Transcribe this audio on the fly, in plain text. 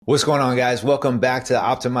What's going on, guys? Welcome back to the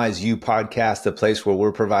Optimize You podcast, the place where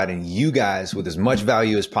we're providing you guys with as much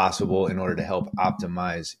value as possible in order to help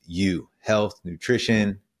optimize you. Health,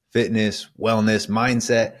 nutrition, fitness, wellness,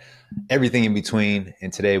 mindset, everything in between.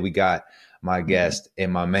 And today we got my guest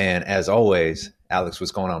and my man, as always, Alex.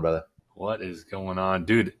 What's going on, brother? What is going on,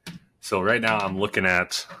 dude? So right now I'm looking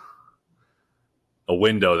at a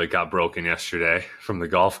window that got broken yesterday from the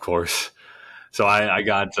golf course. So I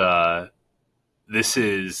got...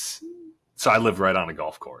 I live right on a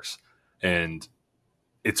golf course, and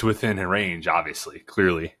it's within range, obviously,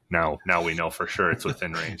 clearly. Now we know for sure it's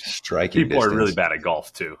within range. Striking People distance. are really bad at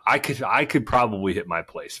golf too. I could probably hit my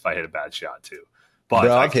place if I hit a bad shot too. But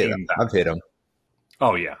Bro, I've hit him.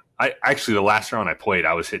 Oh yeah. The last round I played,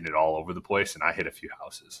 I was hitting it all over the place, and I hit a few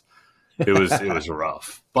houses. It was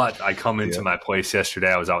rough. But I come into my place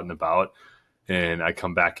yesterday, I was out and about, and I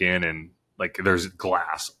come back in and like there's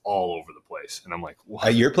glass all over the place. And I'm like, what?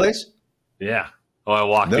 At your place? Yeah. Oh, I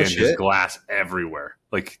walk in, there's glass everywhere.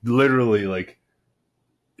 Like literally, like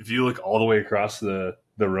if you look all the way across the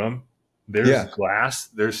room, there's glass.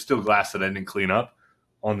 There's still glass that I didn't clean up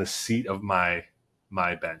on the seat of my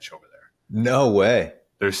bench over there. No way.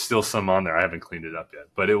 There's still some on there. I haven't cleaned it up yet,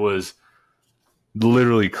 but it was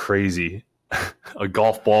literally crazy. A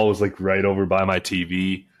golf ball was like right over by my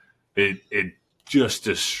TV. It just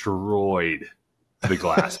destroyed the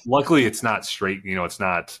glass. Luckily, it's not straight. It's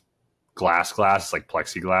not glass. It's like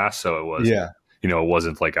plexiglass. So it was, it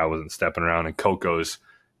wasn't like I wasn't stepping around. And Coco's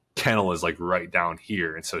kennel is like right down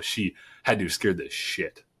here. And so she had to scare the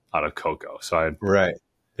shit out of Coco. So I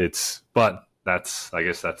guess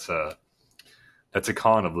that's a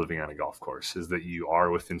con of living on a golf course, is that you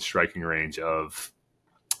are within striking range of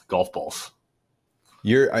golf balls.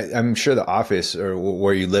 I'm sure the office or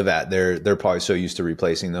where you live at, they're probably so used to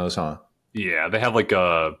replacing those, huh? Yeah, they have like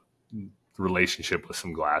a relationship with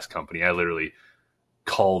some glass company. I literally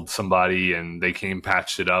called somebody and they came,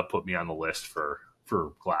 patched it up, put me on the list for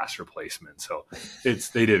glass replacement. So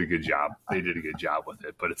they did a good job. They did a good job with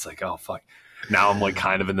it. But it's like, oh fuck. Now I'm like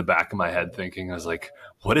kind of in the back of my head thinking, I was like,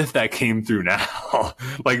 what if that came through now?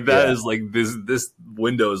 Like that is like this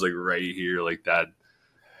window is like right here, like that.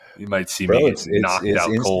 You might see me knocked out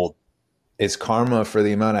cold. It's karma for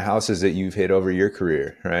the amount of houses that you've hit over your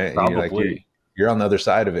career, right? Probably. You're on the other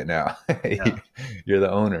side of it now. Yeah. You're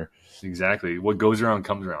the owner. Exactly. What goes around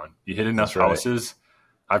comes around. You hit enough houses.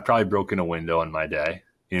 I've probably broken a window in my day,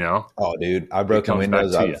 Oh, dude. I've broken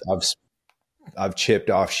windows. I've chipped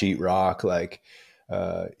off sheetrock. Like,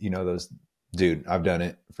 those, dude, I've done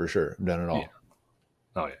it for sure. I've done it all. Yeah.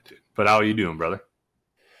 Oh yeah, dude. But how are you doing, brother?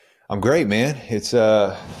 I'm great, man. It's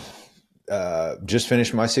just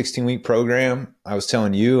finished my 16-week program. I was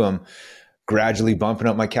telling you, I'm gradually bumping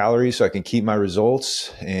up my calories so I can keep my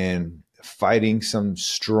results, and fighting some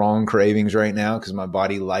strong cravings right now because my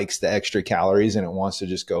body likes the extra calories and it wants to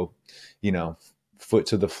just go, foot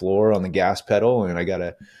to the floor on the gas pedal. And I got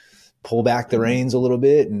to pull back the reins a little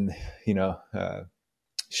bit and,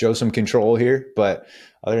 show some control here. But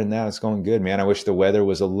other than that, it's going good, man. I wish the weather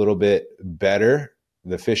was a little bit better.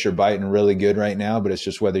 The fish are biting really good right now, but it's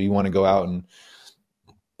just whether you want to go out and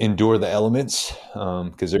endure the elements,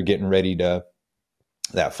 because they're getting ready to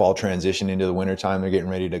that fall transition into the wintertime. They're getting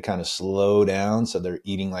ready to kind of slow down. So they're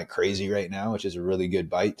eating like crazy right now, which is a really good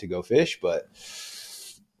bite to go fish. But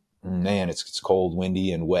man, it's cold,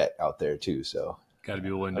 windy, and wet out there too. So got to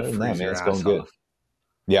be willing to freeze your ass off. Good.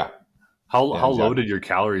 Yeah. How low did your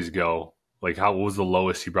calories go? Like, what was the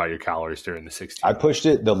lowest you brought your calories during the 16?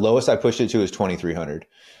 The lowest I pushed it to is 2,300.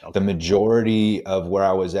 Okay. The majority of where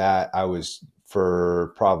I was at, I was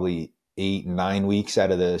for probably 8-9 weeks out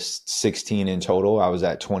of the 16 in total, I was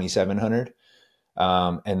at 2,700.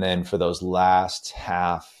 And then for those last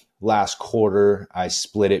quarter, I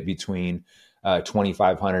split it between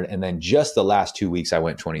 2,500. And then just the last 2 weeks, I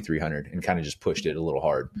went 2,300 and kind of just pushed it a little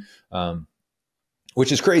hard.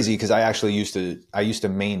 Which is crazy because I actually used to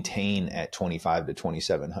maintain at 25 to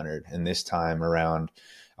 2,700. And this time around,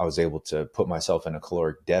 I was able to put myself in a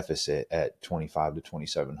caloric deficit at 25 to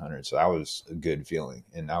 2,700. So that was a good feeling.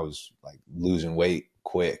 And I was like losing weight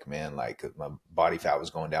quick, man. Like my body fat was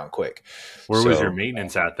going down quick. Where was your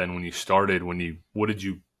maintenance at then when you started? What did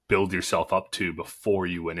you build yourself up to before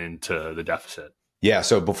you went into the deficit? Yeah.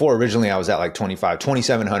 So before, originally I was at like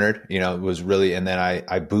 2,700, it was really, and then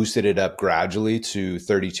I boosted it up gradually to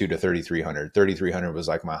 32 to 3,300. 3,300 was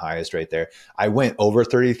like my highest right there. I went over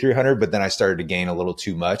 3,300, but then I started to gain a little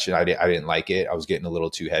too much and I didn't like it. I was getting a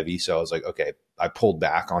little too heavy. So I was like, okay, I pulled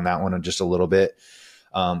back on that one just a little bit.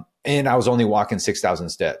 And I was only walking 6,000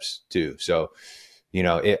 steps too. So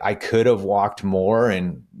I could have walked more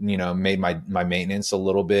and, made my maintenance a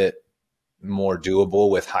little bit more doable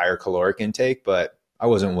with higher caloric intake, but I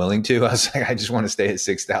wasn't willing to. I was like, I just want to stay at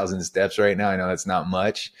 6,000 steps right now. I know that's not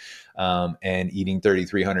much. And eating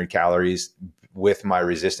 3,300 calories with my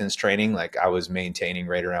resistance training, like I was maintaining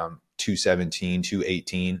right around 217,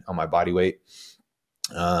 218 on my body weight.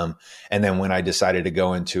 And then when I decided to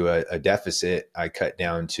go into a deficit, I cut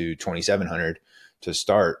down to 2,700 to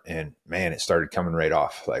start, and man, it started coming right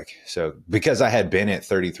off. Like, so because I had been at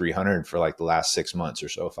 3,300 for like the last 6 months or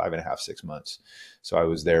so, 5.5, 6 months. So I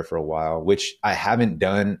was there for a while, which I haven't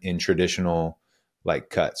done in traditional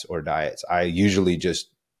like cuts or diets. I usually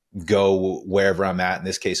just go wherever I'm at. In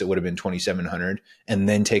this case, it would have been 2,700 and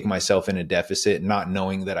then take myself in a deficit, not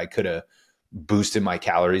knowing that I could have boosted my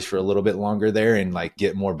calories for a little bit longer there and like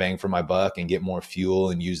get more bang for my buck and get more fuel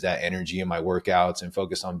and use that energy in my workouts and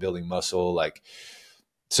focus on building muscle. Like,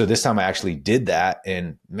 so this time I actually did that,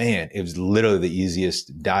 and man, it was literally the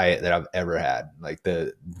easiest diet that I've ever had. Like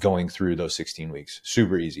going through those 16 weeks,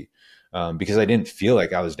 super easy. Because I didn't feel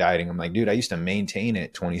like I was dieting. I'm like, dude, I used to maintain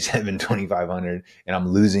at 2,500 and I'm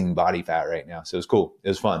losing body fat right now. So it was cool. It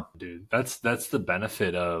was fun. Dude, that's the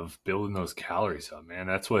benefit of building those calories up, man.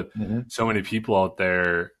 That's what so many people out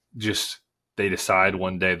there they decide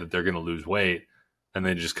one day that they're going to lose weight and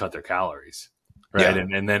they just cut their calories. Right. Yeah.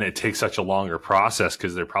 And then it takes such a longer process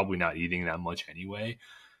because they're probably not eating that much anyway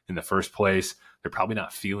in the first place. They're probably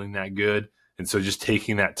not feeling that good. And so just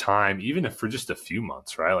taking that time, even if for just a few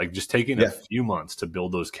months, right? Like just taking a few months to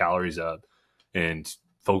build those calories up and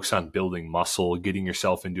focus on building muscle, getting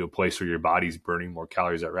yourself into a place where your body's burning more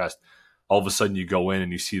calories at rest. All of a sudden you go in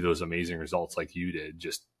and you see those amazing results like you did,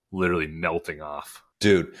 just literally melting off.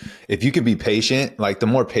 Dude, if you could be patient, like the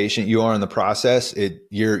more patient you are in the process,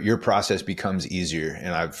 your process becomes easier.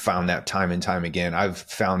 And I've found that time and time again. I've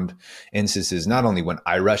found instances not only when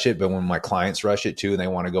I rush it, but when my clients rush it too, and they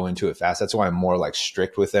want to go into it fast. That's why I'm more like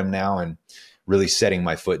strict with them now and really setting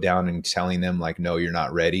my foot down and telling them like, no, you're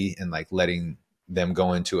not ready, and like letting them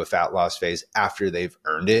go into a fat loss phase after they've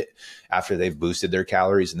earned it, after they've boosted their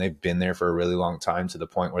calories and they've been there for a really long time, to the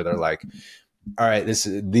point where they're like, all right,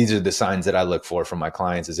 these are the signs that I look for from my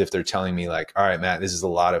clients, is if they're telling me like, all right, Matt, this is a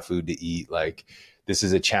lot of food to eat. Like, this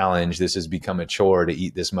is a challenge. This has become a chore to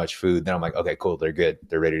eat this much food. Then I'm like, okay, cool. They're good.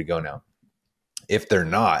 They're ready to go now. If they're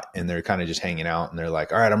not, and they're kind of just hanging out and they're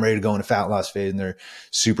like, all right, I'm ready to go into fat loss phase, and they're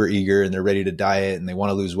super eager and they're ready to diet and they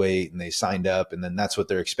want to lose weight and they signed up, and then that's what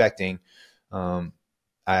they're expecting. I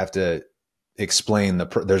have to explain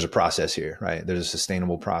there's a process here, right? There's a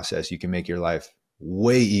sustainable process. You can make your life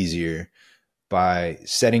way easier by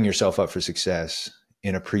setting yourself up for success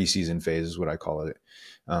in a preseason phase, is what I call it.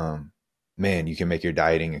 Man, you can make your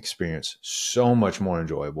dieting experience so much more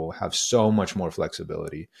enjoyable, have so much more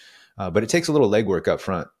flexibility. But it takes a little legwork up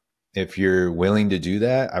front. If you're willing to do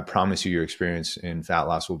that, I promise you your experience in fat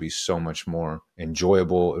loss will be so much more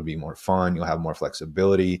enjoyable. It'll be more fun. You'll have more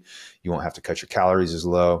flexibility. You won't have to cut your calories as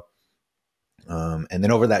low. And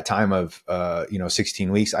then over that time of 16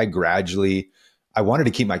 weeks, I wanted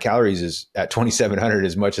to keep my calories at 2,700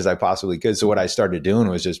 as much as I possibly could. So what I started doing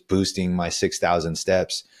was just boosting my 6,000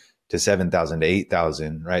 steps to 7,000 to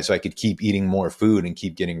 8,000, right? So I could keep eating more food and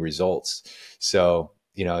keep getting results. So,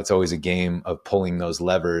 it's always a game of pulling those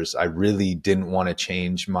levers. I really didn't want to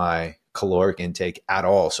change my caloric intake at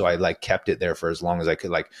all. So I like kept it there for as long as I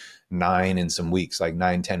could, like 9 and some weeks, like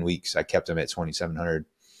 9-10 weeks. I kept them at 2,700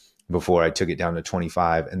 before I took it down to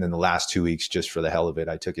 25. And then the last 2 weeks, just for the hell of it,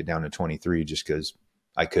 I took it down to 23 just because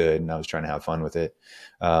I could, and I was trying to have fun with it.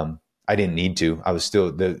 I didn't need to.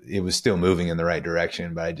 It was still moving in the right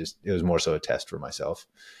direction, but it was more so a test for myself.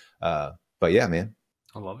 But yeah, man.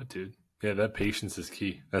 I love it, dude. Yeah, that patience is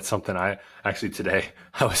key. That's something today,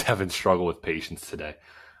 I was having struggle with patience today.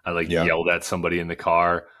 I yelled at somebody in the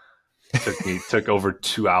car. Took over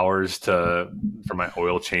 2 hours for my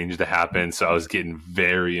oil change to happen. So I was getting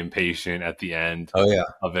very impatient at the end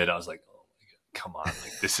of it. I was like, oh my God, come on.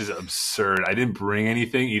 Like, this is absurd. I didn't bring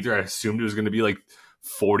anything either. I assumed it was going to be like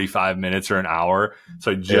 45 minutes or an hour.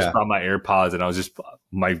 So I just brought my AirPods, and I was just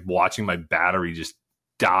watching my battery just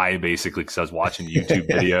die basically because I was watching YouTube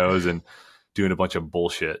videos and doing a bunch of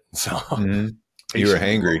bullshit. So you were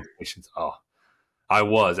hangry. Oh, I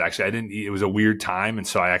was actually. I didn't eat. It was a weird time, and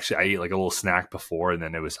so I ate like a little snack before, and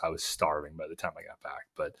then I was starving by the time I got back.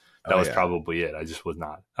 But that was probably it. I just was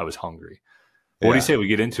not. I was hungry. What do you say we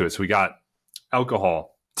get into it? So we got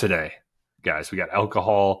alcohol today, guys. We got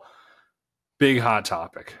alcohol. Big hot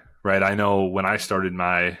topic, right? I know when I started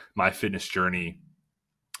my fitness journey,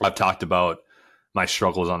 I've talked about my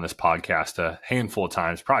struggles on this podcast a handful of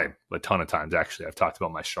times, probably a ton of times actually. I've talked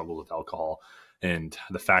about my struggles with alcohol. And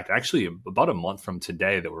the fact, actually, about a month from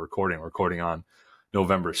today that we're recording on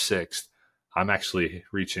November 6th, I'm actually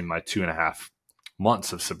reaching my 2.5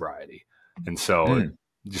 months of sobriety. And so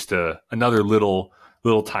just another little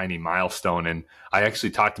tiny milestone. And I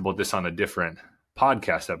actually talked about this on a different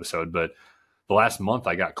podcast episode, but the last month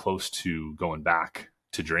I got close to going back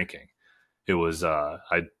to drinking. It was,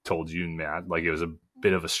 I told you, Matt, like it was a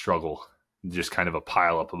bit of a struggle, just kind of a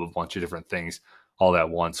pile up of a bunch of different things all at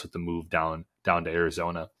once with the move down to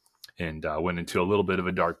Arizona, and went into a little bit of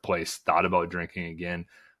a dark place, thought about drinking again.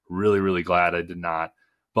 Really, really glad I did not.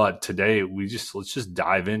 But today let's just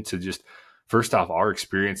dive into just first off our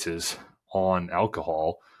experiences on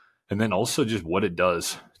alcohol, and then also just what it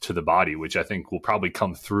does to the body, which I think will probably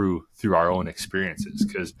come through our own experiences,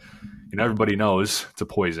 because everybody knows it's a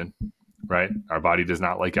poison, right? Our body does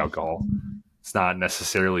not like alcohol. It's not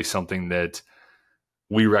necessarily something that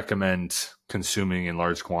we recommend consuming in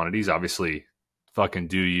large quantities. Obviously, fucking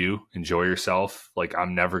do you, enjoy yourself. Like,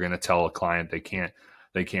 I'm never going to tell a client they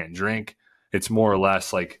can't drink. It's more or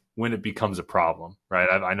less like when it becomes a problem, right?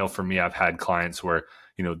 I know for me, I've had clients where,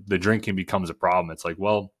 the drinking becomes a problem. It's like,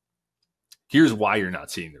 well, here's why you're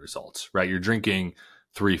not seeing the results, right? You're drinking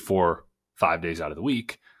 3, 4, 5 days out of the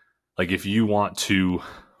week. Like, if you want to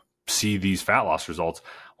see these fat loss results,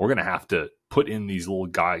 we're going to have to put in these little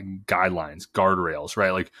guidelines, guardrails,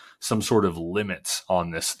 right? Like some sort of limits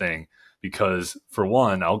on this thing, because for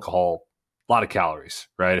one, alcohol, a lot of calories,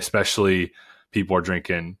 right? Especially people are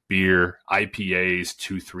drinking beer, IPAs,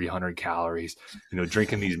 200-300 calories,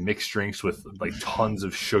 drinking these mixed drinks with like tons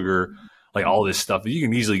of sugar, like all this stuff. You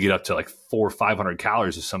can easily get up to like 400 or 500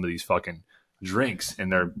 calories of some of these fucking drinks,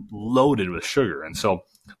 and they're loaded with sugar. And so,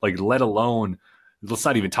 like, let alone, let's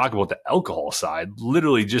not even talk about the alcohol side,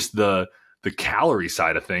 literally just the calorie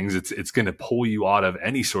side of things. It's going to pull you out of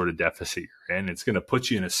any sort of deficit, and it's going to put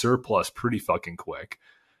you in a surplus pretty fucking quick.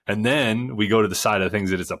 And then we go to the side of things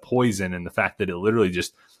that it's a poison, and the fact that it literally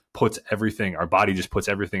just puts everything, our body just puts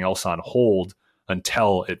everything else on hold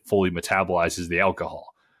until it fully metabolizes the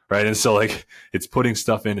alcohol, right? And so, like, it's putting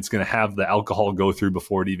stuff in, it's going to have the alcohol go through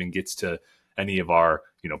before it even gets to any of our,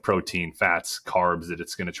 protein, fats, carbs that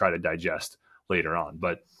it's going to try to digest later on.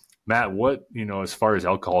 But Matt, what, as far as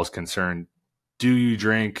alcohol is concerned, do you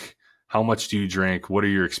drink? How much do you drink? What are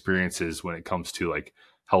your experiences when it comes to like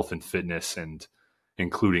health and fitness and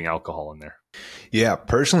including alcohol in there? Yeah,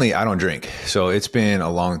 personally, I don't drink. So it's been a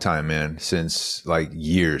long time, man, since like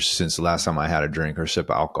years since the last time I had a drink or sip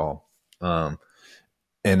of alcohol. And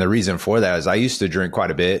the reason for that is I used to drink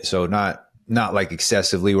quite a bit. So not like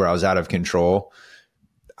excessively where I was out of control.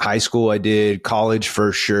 High school I did, college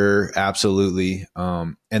for sure, absolutely.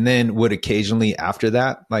 And then would occasionally after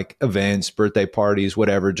that, like events, birthday parties,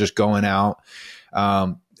 whatever, just going out.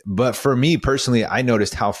 But for me personally, I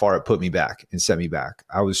noticed how far it put me back and set me back.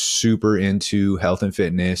 I was super into health and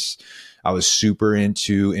fitness. I was super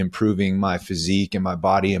into improving my physique and my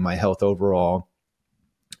body and my health overall.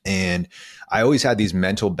 And I always had these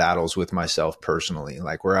mental battles with myself personally,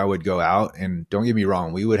 like where I would go out, and don't get me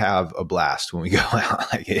wrong, we would have a blast when we go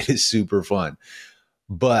out. Like, it is super fun,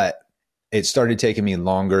 but it started taking me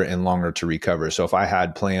longer and longer to recover. So if I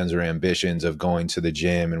had plans or ambitions of going to the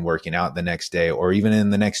gym and working out the next day, or even in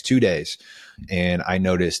the next 2 days, and I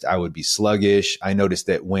noticed I would be sluggish. I noticed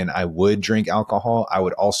that when I would drink alcohol, I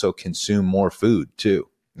would also consume more food too.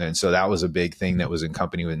 And so that was a big thing that was in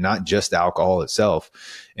company with not just the alcohol itself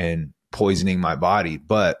and poisoning my body,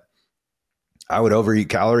 but I would overeat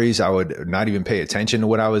calories. I would not even pay attention to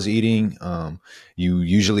what I was eating. You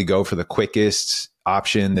usually go for the quickest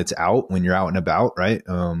option that's out when you're out and about, right?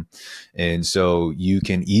 And so you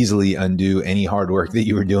can easily undo any hard work that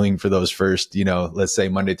you were doing for those first, let's say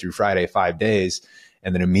Monday through Friday, 5 days.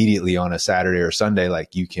 And then immediately on a Saturday or Sunday,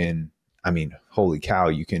 like you can, holy cow,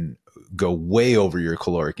 you can go way over your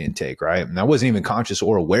caloric intake, right? And I wasn't even conscious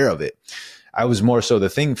or aware of it. I was more so, the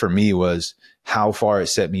thing for me was how far it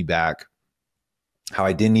set me back, how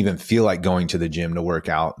I didn't even feel like going to the gym to work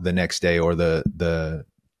out the next day or the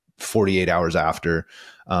 48 hours after.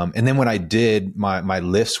 And then when I did, my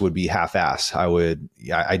lifts would be half-ass.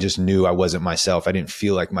 I just knew I wasn't myself. I didn't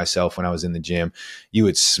feel like myself when I was in the gym. You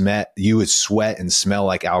would sweat and smell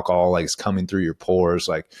like alcohol, like it's coming through your pores.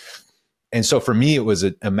 And so for me, it was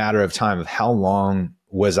a matter of time of how long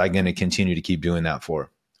was I going to continue to keep doing that for?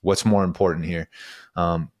 What's more important here?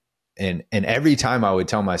 And every time I would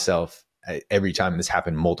tell myself, every time, and this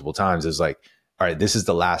happened multiple times, it was like, all right, this is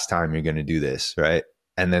the last time you're going to do this, right?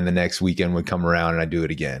 And then the next weekend would come around and I do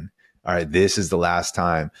it again. All right, this is the last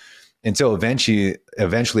time. Until eventually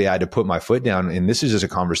I had to put my foot down. And this is just a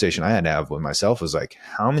conversation I had to have with myself, was like,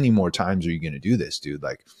 how many more times are you going to do this, dude?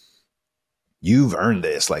 Like, you've earned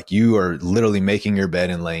this. Like, you are literally making your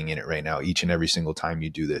bed and laying in it right now, each and every single time you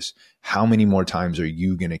do this. How many more times are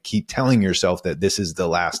you going to keep telling yourself that this is the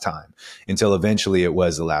last time, until eventually it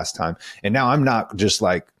was the last time? And now I'm not just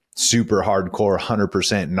like super hardcore,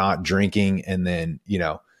 100% not drinking. And then,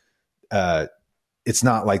 it's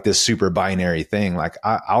not like this super binary thing. Like,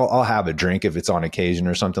 I'll have a drink if it's on occasion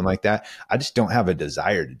or something like that. I just don't have a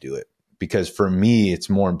desire to do it, because for me, it's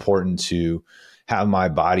more important to have my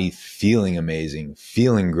body feeling amazing,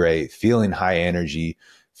 feeling great, feeling high energy,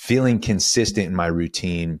 feeling consistent in my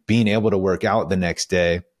routine, being able to work out the next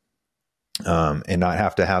day, and not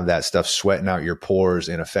have to have that stuff sweating out your pores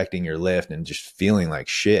and affecting your lift and just feeling like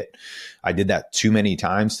shit. I did that too many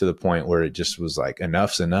times to the point where it just was like,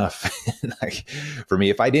 enough's enough. Like, for me,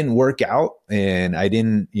 if I didn't work out and I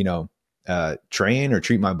didn't, train or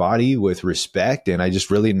treat my body with respect, and I just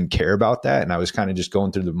really didn't care about that, and I was kind of just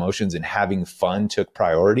going through the motions, and having fun took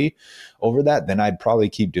priority over that, then I'd probably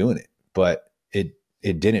keep doing it. But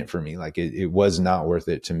it didn't for me. Like, it was not worth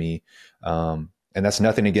it to me. And that's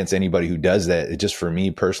nothing against anybody who does that. It just, for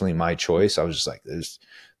me personally, my choice, I was just like,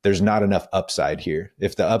 there's not enough upside here.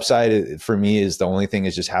 If the upside for me is the only thing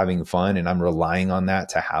is just having fun, and I'm relying on that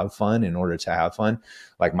to have fun in order to have fun,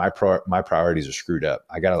 like, my priorities are screwed up.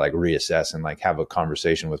 I got to like reassess and like have a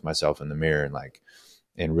conversation with myself in the mirror,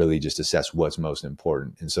 and really just assess what's most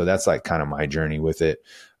important. And so that's like kind of my journey with it.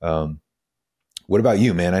 What about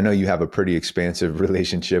you, man? I know you have a pretty expansive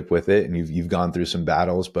relationship with it, and you've gone through some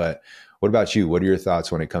battles, but what about you? What are your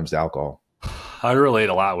thoughts when it comes to alcohol? I relate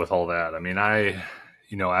a lot with all that. I mean,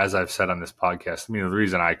 as I've said on this podcast, the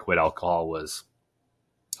reason I quit alcohol was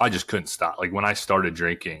I just couldn't stop. Like, when I started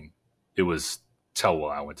drinking, it was till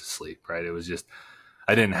I went to sleep, right? It was just,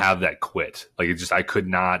 I didn't have that quit. Like, I could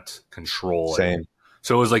not control Same. it.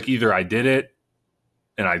 So it was like, either I did it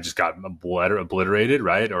and I just got obliterated,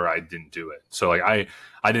 right? Or I didn't do it. So like,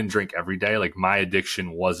 I didn't drink every day. Like, my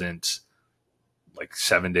addiction wasn't like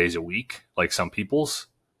 7 days a week, like some people's,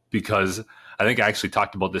 because I think I actually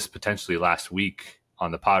talked about this potentially last week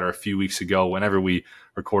on the pod, or a few weeks ago, whenever we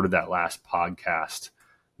recorded that last podcast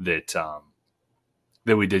that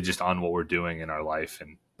we did just on what we're doing in our life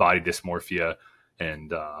and body dysmorphia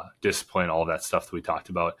and discipline, all of that stuff that we talked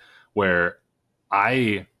about, where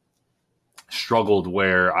I struggled,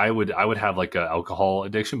 where I would have like an alcohol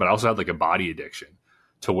addiction, but I also had like a body addiction,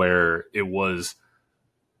 to where it was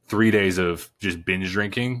 3 days of just binge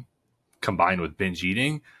drinking combined with binge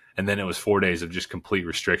eating. And then it was 4 days of just complete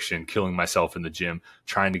restriction, killing myself in the gym,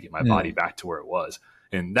 trying to get my body back to where it was.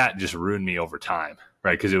 And that just ruined me over time,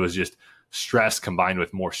 right? Because it was just stress combined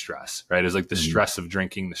with more stress, right? It was like the stress of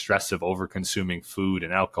drinking, the stress of over consuming food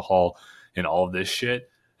and alcohol and all of this shit.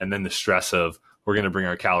 And then the stress of, we're going to bring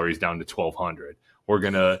our calories down to 1,200. We're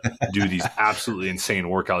going to do these absolutely insane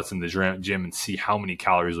workouts in the gym and see how many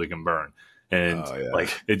calories we can burn. And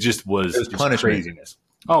like, it just was craziness.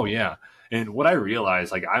 Oh yeah. And what I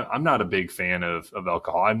realized, like, I'm not a big fan of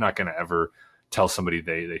alcohol. I'm not going to ever tell somebody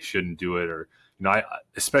they shouldn't do it, or,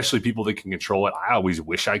 especially people that can control it. I always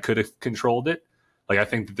wish I could have controlled it. Like, I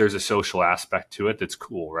think that there's a social aspect to it that's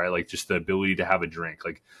cool, right? Like, just the ability to have a drink.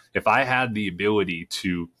 Like, if I had the ability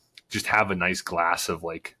to just have a nice glass of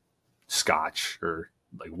like scotch or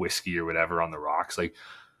like whiskey or whatever on the rocks, like,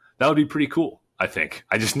 that would be pretty cool. I think.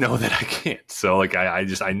 I just know that I can't. So like,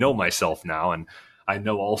 I know myself now, and I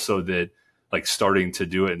know also that, like, starting to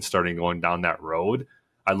do it and starting going down that road,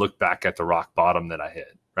 I look back at the rock bottom that I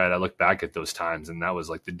hit, right? I look back at those times, and that was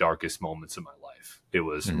like the darkest moments of my life. It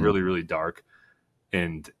was really, really dark.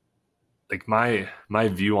 And like, my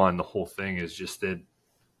view on the whole thing is just that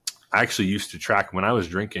I actually used to track, when I was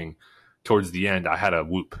drinking towards the end, I had a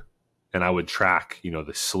Whoop, and I would track,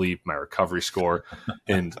 the sleep, my recovery score.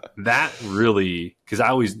 And that really,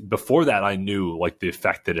 because before that, I knew like the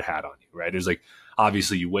effect that it had on you, right? It was like,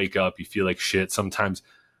 obviously you wake up, you feel like shit. Sometimes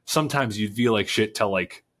you feel like shit till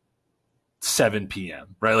like 7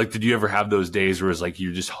 p.m., right? Like, did you ever have those days where it's like,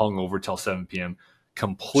 you're just hung over till 7 p.m.,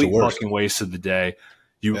 complete fucking waste of the day.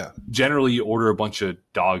 Generally you order a bunch of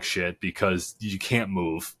dog shit because you can't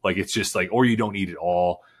move. Like, it's just like, or you don't eat at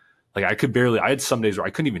all. Like, I had some days where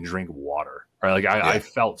I couldn't even drink water, right? Like, I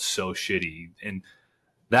felt so shitty. And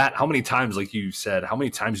that, how many times, like you said, how many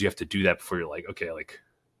times do you have to do that before you're like, okay, like,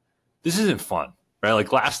 this isn't fun, right?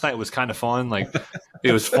 Like, last night was kind of fun. Like,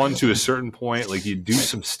 it was fun to a certain point. Like, you do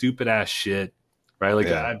some stupid ass shit, right? Like,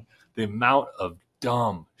 the amount of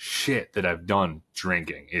dumb shit that I've done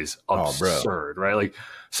drinking is absurd, right? Like,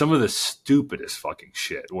 some of the stupidest fucking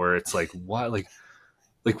shit where it's like, what? Like,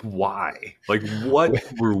 Like, why? Like, what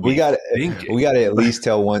were we we got thinking? we got to at least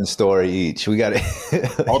tell one story each. We got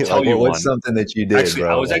to I'll tell you what's one. something that you did, Actually, I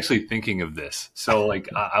bro? was actually thinking of this. So, like,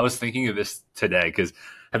 I was thinking of this today because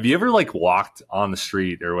have you ever like walked on the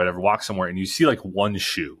street or whatever, walk somewhere and you see like one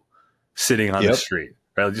shoe sitting on the Yep. street,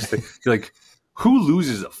 right? Just like, who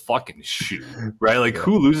loses a fucking shoe, right? Like, Yeah.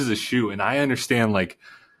 who loses a shoe? And I understand, like,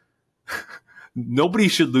 nobody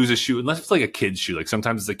should lose a shoe unless it's like a kid's shoe. Like,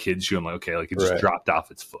 sometimes it's a kid's shoe. I'm like, okay, like it just Right. dropped off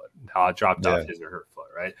its foot, how it dropped Yeah. off his or her foot,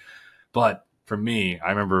 right? But for me, I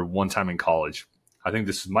remember one time in college, I think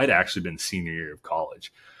this might have actually been senior year of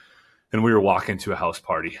college, and we were walking to a house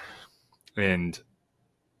party, and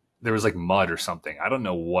there was like mud or something. I don't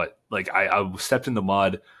know what. Like I stepped in the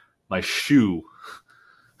mud, my shoe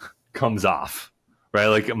comes off, right?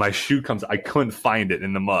 Like my shoe comes. I couldn't find it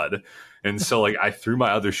in the mud, and so like I threw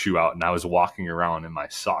my other shoe out, and I was walking around in my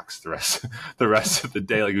socks the rest of the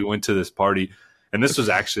day. Like we went to this party, and this was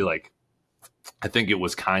actually like, I think it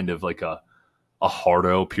was kind of like a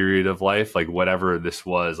hardo period of life, like whatever this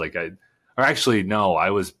was. Like I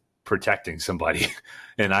was protecting somebody,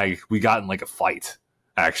 and we got in like a fight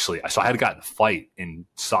actually. So I had gotten a fight in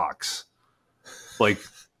socks, like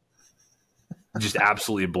just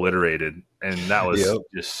absolutely obliterated, and that was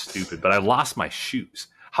just stupid. But I lost my shoes.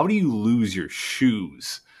 How do you lose your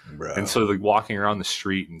shoes? Bro. And so like walking around the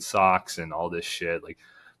street in socks and all this shit, like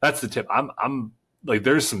that's the tip. I'm like,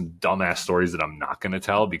 there's some dumbass stories that I'm not going to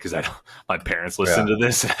tell because my parents listen to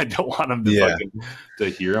this and I don't want them to to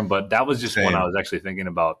hear them. But that was just one I was actually thinking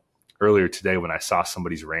about earlier today when I saw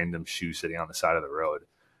somebody's random shoe sitting on the side of the road.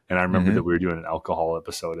 And I remember that we were doing an alcohol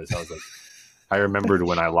episode. As I was like, I remembered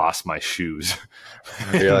when I lost my shoes.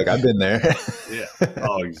 You're like, I've been there. Yeah.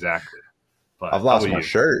 Oh, exactly. But I've lost my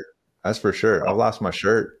shirt. That's for sure. I've lost my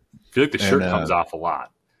shirt. I feel like the shirt comes off a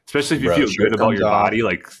lot. Especially if you feel good about your body,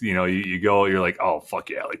 like, you know, you go, you're like, oh, fuck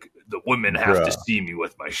yeah, like the women have to see me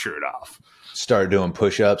with my shirt off. Start doing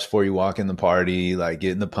push-ups before you walk in the party, like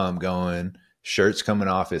getting the pump going. Shirt's coming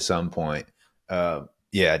off at some point.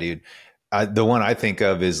 Yeah, dude. The one I think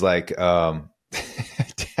of is like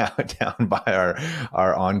down by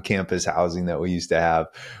our on-campus housing that we used to have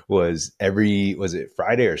was it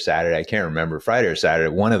Friday or Saturday? I can't remember. Friday or Saturday.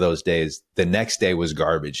 One of those days. The next day was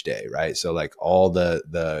garbage day, right? So like all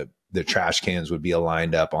the trash cans would be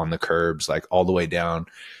lined up on the curbs, like all the way down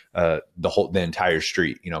the entire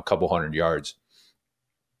street, you know, a couple hundred yards.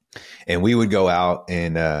 And we would go out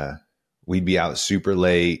and we'd be out super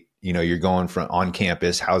late. You know, you're going from on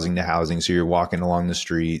campus, housing to housing. So you're walking along the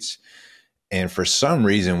streets. And for some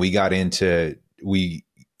reason we got into,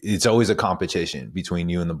 it's always a competition between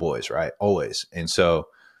you and the boys, right? Always. And so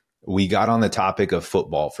we got on the topic of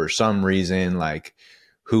football for some reason, like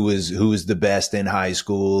who was the best in high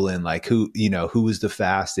school and like who was the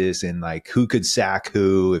fastest and like who could sack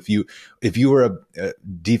who. If you were a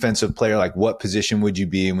defensive player, like what position would you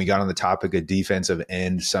be? And we got on the topic of defensive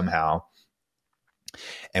end somehow.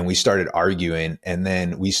 And we started arguing, and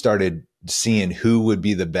then we started seeing who would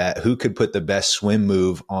be who could put the best swim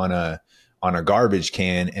move on a garbage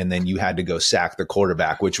can. And then you had to go sack the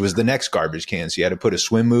quarterback, which was the next garbage can. So you had to put a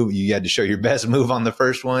swim move. You had to show your best move on the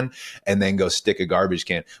first one and then go stick a garbage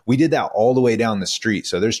can. We did that all the way down the street.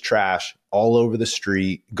 So there's trash all over the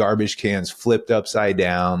street, garbage cans flipped upside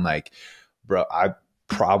down. Like, bro, I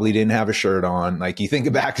probably didn't have a shirt on. Like, you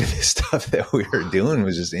think back to this stuff that we were doing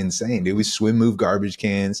was just insane, dude. We swim move garbage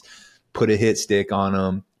cans, put a hit stick on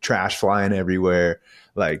them, trash flying everywhere.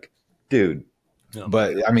 Like, dude. Yeah.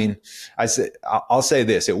 But I mean, I'll say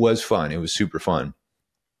this: it was fun. It was super fun.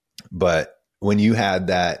 But when you had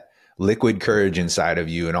that liquid courage inside of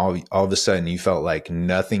you, and all of a sudden you felt like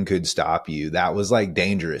nothing could stop you, that was like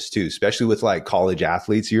dangerous too. Especially with like college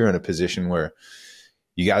athletes, you're in a position where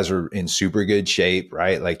you guys are in super good shape,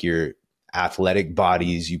 right? Like your athletic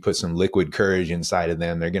bodies, you put some liquid courage inside of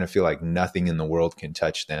them, they're going to feel like nothing in the world can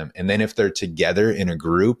touch them. And then if they're together in a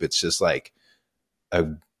group, it's just like a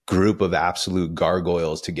group of absolute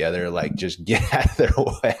gargoyles together, like just get out of their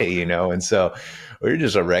way, you know? And so we're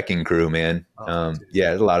just a wrecking crew, man. Yeah,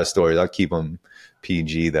 there's a lot of stories. I'll keep them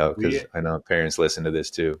PG though, because I know parents listen to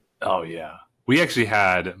this too. Oh yeah. We actually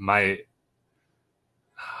had my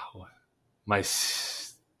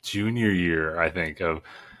junior year, I think,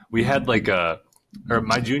 we had like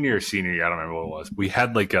my junior or senior year, I don't remember what it was. We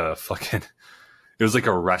had like a fucking, it was like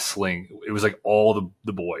a wrestling. It was like all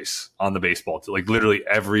the boys on the baseball team, like literally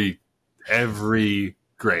every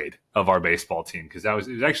grade of our baseball team. Cause it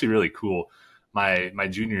was actually really cool. My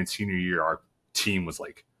junior and senior year, our team was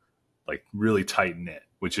like really tight knit.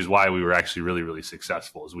 which is why we were actually really, really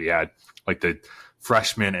successful. Is we had like the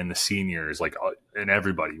freshmen and the seniors, like, and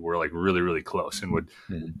everybody were like really, really close and would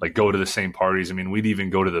like go to the same parties. I mean, we'd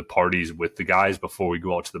even go to the parties with the guys before we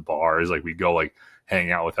go out to the bars. Like we'd go like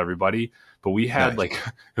hang out with everybody, but we had like,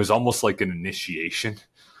 it was almost like an initiation.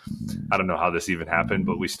 I don't know how this even happened,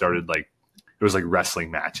 but we started like, it was like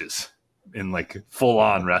wrestling matches in like full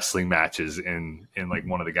on wrestling matches in like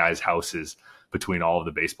one of the guys' houses between all of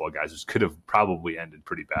the baseball guys, which could have probably ended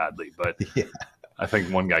pretty badly. But I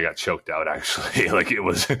think one guy got choked out actually. Like it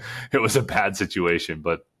was a bad situation,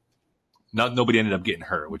 but nobody ended up getting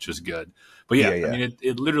hurt, which was good. But I mean,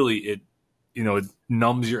 it literally, you know, it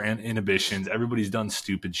numbs your inhibitions. Everybody's done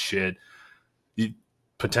stupid shit. You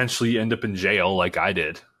potentially end up in jail like I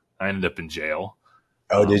did. I ended up in jail.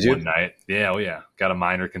 Oh, did you? One night. Yeah. Oh yeah. Got a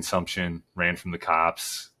minor consumption, ran from the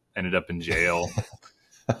cops, ended up in jail.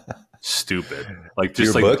 Stupid. Like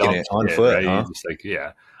just you're like booking it on shit, foot, right? huh? Just like,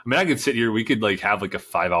 yeah. I mean, I could sit here. We could like have like a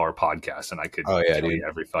 5-hour podcast, and I could tell you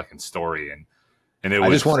every fucking story. And it was.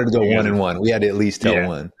 I just wanted to go 1-1. We had to at least tell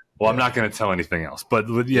one. Well, I'm not going to tell anything else. But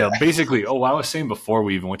basically, what I was saying before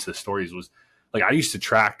we even went to the stories was like I used to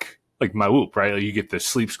track like my Whoop, right? Like, you get the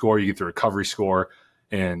sleep score, you get the recovery score,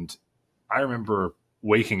 and I remember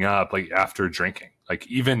waking up like after drinking, like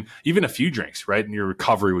even a few drinks, right? And your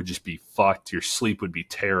recovery would just be fucked. Your sleep would be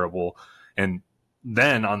terrible, and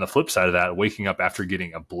then on the flip side of that, waking up after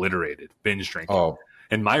getting obliterated, binge drinking.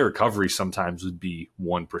 And my recovery sometimes would be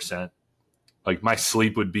 1%. Like my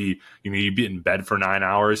sleep would be, you know, you'd be in bed for 9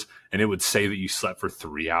 hours and it would say that you slept for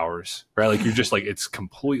 3 hours, right? Like you're just like, it's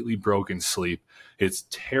completely broken sleep. It's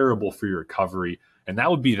terrible for your recovery. And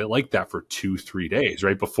that would be like that for 2-3 days,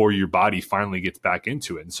 right? Before your body finally gets back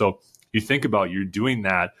into it. And so you think about you're doing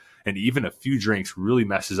that, and even a few drinks really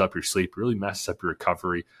messes up your sleep, really messes up your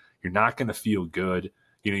recovery. You're not going to feel good.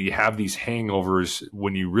 You know, you have these hangovers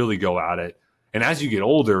when you really go at it. And as you get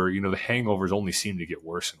older, you know, the hangovers only seem to get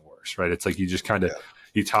worse and worse, right? It's like you just kind of,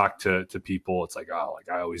 you talk to people. It's like, oh,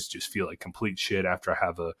 like I always just feel like complete shit after I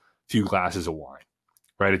have a few glasses of wine,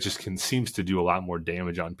 right? It just seems to do a lot more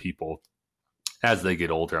damage on people as they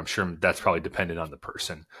get older. I'm sure that's probably dependent on the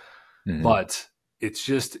person, but it's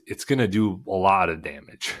going to do a lot of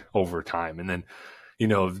damage over time. And then, you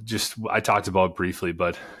know, just I talked about it briefly,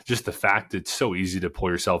 but just the fact it's so easy to pull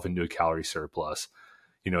yourself into a calorie surplus.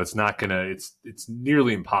 You know, it's not gonna. It's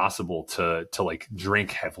nearly impossible to like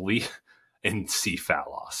drink heavily and see fat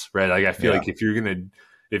loss, right? Like I feel like if you're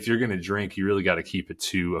gonna drink, you really got to keep it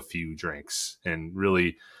to a few drinks and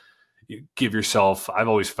really give yourself. I've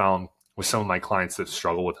always found with some of my clients that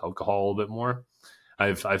struggle with alcohol a little bit more,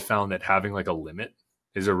 I've found that having like a limit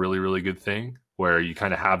is a really, really good thing, where you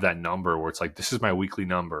kind of have that number where it's like, this is my weekly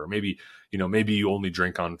number. Maybe you only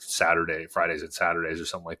drink on Fridays and Saturdays or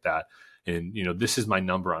something like that. And, you know, this is my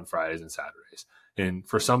number on Fridays and Saturdays. And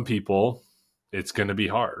for some people, it's going to be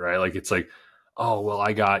hard, right? Like, it's like, oh, well,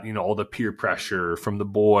 I got, you know, all the peer pressure from the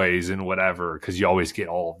boys and whatever, because you always get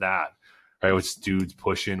all of that, right? It's dudes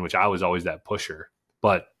pushing, which I was always that pusher.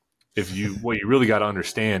 But what you really got to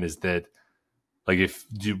understand is that, like,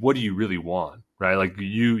 what do you really want, right? Like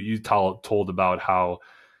you told about how,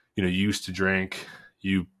 you know, you used to drink,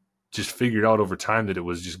 you just figured out over time that it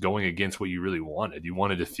was just going against what you really wanted. You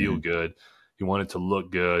wanted to feel good. You wanted to look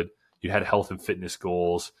good. You had health and fitness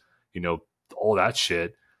goals, you know, all that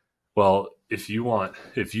shit. Well, if you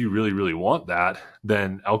really, really want that,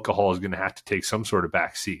 then alcohol is going to have to take some sort of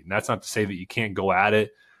back seat. And that's not to say that you can't go at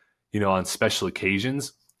it, you know, on special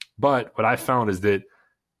occasions. But what I found is that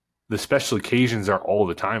the special occasions are all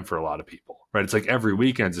the time for a lot of people, right? It's like every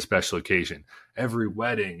weekend's a special occasion, every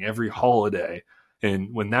wedding, every holiday.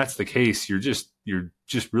 And when that's the case, you're just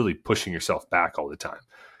really pushing yourself back all the time.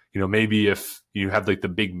 You know, maybe if you have like the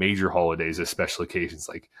big major holidays as special occasions,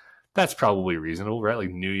 like that's probably reasonable, right?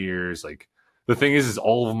 Like New Year's, like the thing is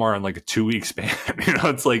all of them are on like a 2-week span. You know,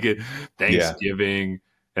 it's like Thanksgiving,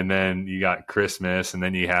 and then you got Christmas, and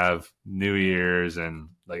then you have New Year's and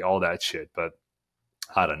like all that shit. But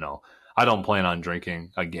I don't know. I don't plan on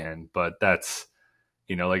drinking again, but that's,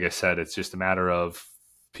 you know, like I said, it's just a matter of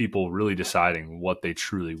people really deciding what they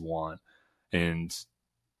truly want. And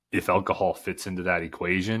if alcohol fits into that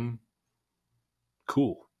equation,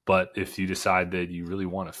 cool. But if you decide that you really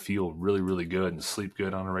want to feel really, really good and sleep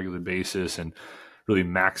good on a regular basis and really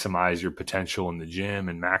maximize your potential in the gym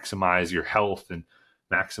and maximize your health and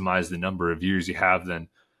maximize the number of years you have, then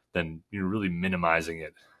you're really minimizing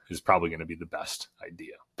it is probably going to be the best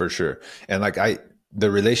idea. For sure. And like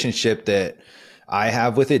the relationship that I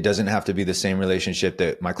have with it doesn't have to be the same relationship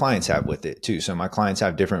that my clients have with it too. So my clients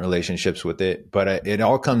have different relationships with it, but it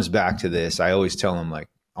all comes back to this. I always tell them, like,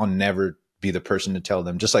 I'll never be the person to tell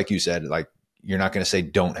them, just like you said, like, you're not going to say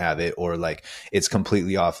don't have it or like it's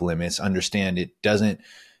completely off limits. Understand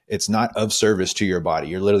it's not of service to your body.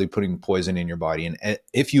 You're literally putting poison in your body. And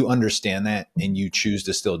if you understand that and you choose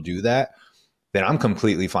to still do that, then I'm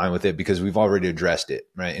completely fine with it because we've already addressed it.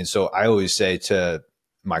 Right. And so I always say to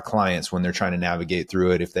my clients when they're trying to navigate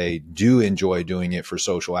through it, if they do enjoy doing it for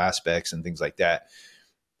social aspects and things like that,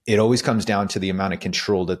 it always comes down to the amount of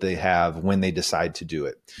control that they have when they decide to do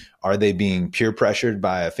it. Are they being peer pressured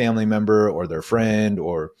by a family member or their friend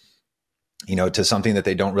or, to something that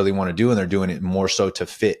they don't really want to do and they're doing it more so to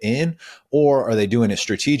fit in? Or are they doing it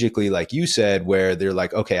strategically, like you said, where they're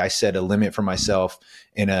like, okay, I set a limit for myself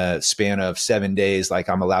in a span of 7 days, like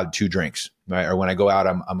I'm allowed 2 drinks, right? Or when I go out,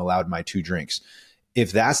 I'm allowed my 2 drinks.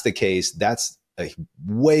 If that's the case, that's a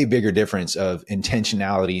way bigger difference of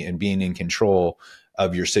intentionality and being in control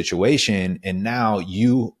of your situation. And now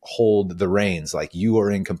you hold the reins, like you are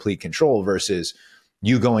in complete control versus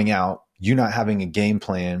you going out, you not having a game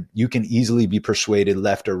plan. You can easily be persuaded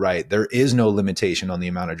left or right. There is no limitation on the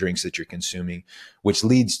amount of drinks that you're consuming, which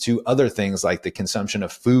leads to other things like the consumption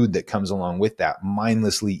of food that comes along with that,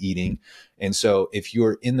 mindlessly eating. And so if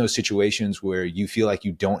you're in those situations where you feel like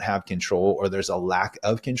you don't have control or there's a lack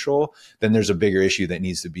of control, then there's a bigger issue that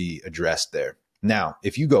needs to be addressed there. Now,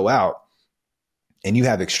 if you go out and you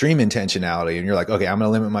have extreme intentionality and you're like, okay, I'm going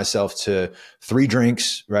to limit myself to 3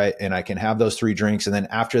 drinks, right? And I can have those 3 drinks. And then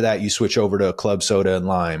after that, you switch over to a club soda and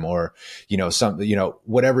lime or,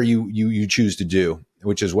 whatever you choose to do,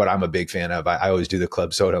 which is what I'm a big fan of. I always do the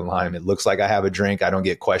club soda and lime. It looks like I have a drink. I don't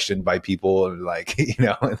get questioned by people like, and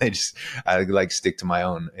I like stick to my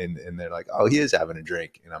own and they're like, oh, he is having a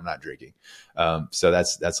drink and I'm not drinking. So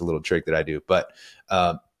that's a little trick that I do. But,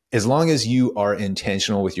 as long as you are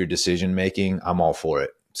intentional with your decision making, I'm all for it.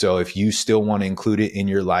 So if you still want to include it in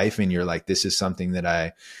your life and you're like, this is something that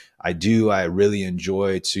I do, I really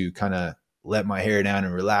enjoy to kind of let my hair down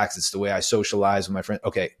and relax. It's the way I socialize with my friends.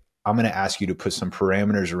 Okay, I'm going to ask you to put some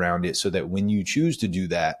parameters around it so that when you choose to do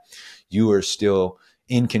that, you are still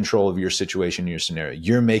in control of your situation, your scenario.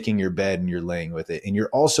 You're making your bed and you're laying with it. And you're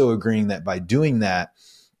also agreeing that by doing that,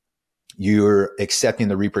 you're accepting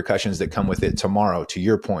the repercussions that come with it tomorrow. To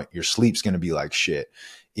your point, your sleep's going to be like shit.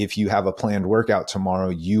 If you have a planned workout tomorrow,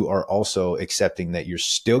 you are also accepting that you're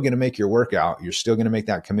still going to make your workout. You're still going to make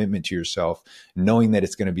that commitment to yourself, knowing that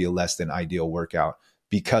it's going to be a less than ideal workout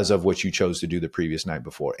because of what you chose to do the previous night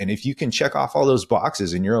before. And if you can check off all those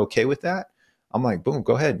boxes and you're okay with that, I'm like, boom,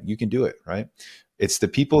 go ahead. You can do it, right? It's the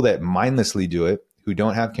people that mindlessly do it, who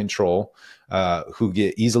don't have control, who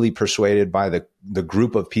get easily persuaded by the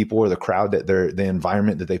group of people or the crowd that the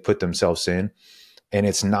environment that they put themselves in. And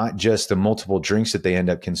it's not just the multiple drinks that they end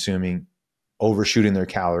up consuming, overshooting their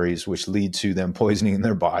calories, which lead to them poisoning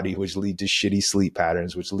their body, which lead to shitty sleep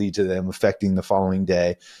patterns, which lead to them affecting the following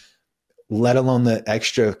day, let alone the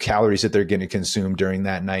extra calories that they're going to consume during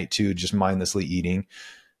that night too, just mindlessly eating.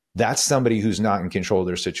 That's somebody who's not in control of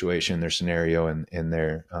their situation, their scenario, and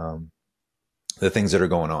their the things that are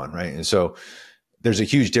going on, right? And so there's a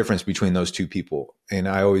huge difference between those two people. And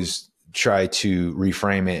I always try to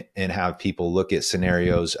reframe it and have people look at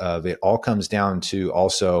scenarios of it all comes down to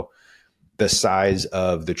also the size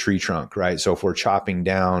of the tree trunk, right? So if we're chopping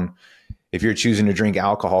down, if you're choosing to drink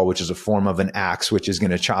alcohol, which is a form of an axe, which is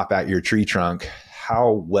going to chop at your tree trunk,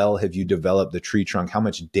 how well have you developed the tree trunk? How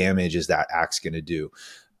much damage is that axe going to do?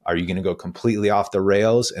 Are you going to go completely off the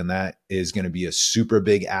rails? And that is going to be a super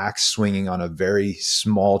big axe swinging on a very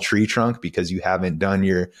small tree trunk because you haven't done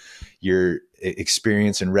your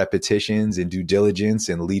experience and repetitions and due diligence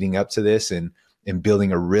and leading up to this and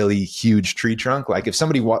building a really huge tree trunk. Like if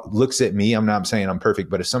somebody looks at me, I'm not saying I'm perfect,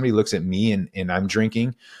 but if somebody looks at me and I'm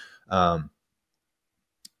drinking, that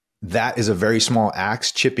is a very small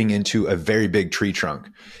axe chipping into a very big tree trunk.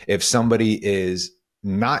 If somebody is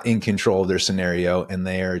not in control of their scenario and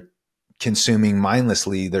they're consuming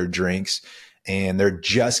mindlessly their drinks and they're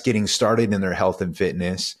just getting started in their health and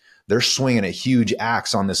fitness, they're swinging a huge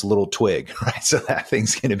axe on this little twig, right? So that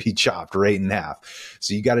thing's going to be chopped right in half.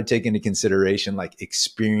 So you got to take into consideration like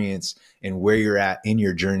experience and where you're at in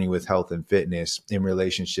your journey with health and fitness in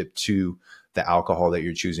relationship to the alcohol that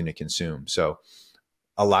you're choosing to consume. So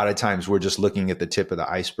a lot of times we're just looking at the tip of the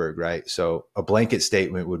iceberg, right? So a blanket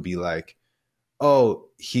statement would be like, oh,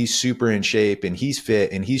 he's super in shape and he's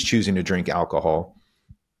fit and he's choosing to drink alcohol.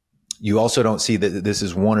 You also don't see that this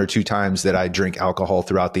is 1 or 2 times that I drink alcohol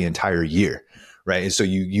throughout the entire year, right? And so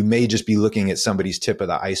you may just be looking at somebody's tip of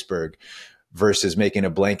the iceberg versus making a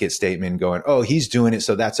blanket statement going, oh, he's doing it,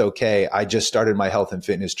 so that's okay. I just started my health and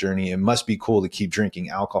fitness journey. It must be cool to keep drinking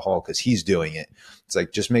alcohol because he's doing it. It's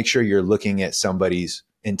like, just make sure you're looking at somebody's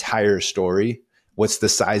entire story. What's the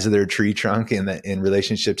size of their tree trunk in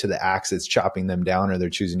relationship to the axe that's chopping them down or they're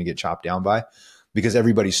choosing to get chopped down by? Because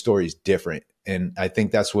everybody's story is different. And I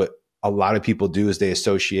think that's what a lot of people do is they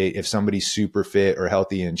associate if somebody's super fit or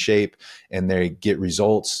healthy in shape and they get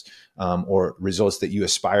results or results that you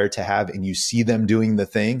aspire to have and you see them doing the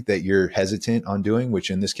thing that you're hesitant on doing, which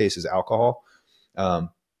in this case is alcohol.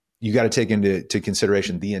 You got to take into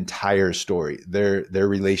consideration the entire story, their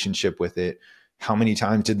relationship with it. How many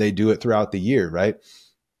times did they do it throughout the year, right?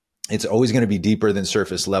 It's always going to be deeper than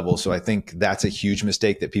surface level. So I think that's a huge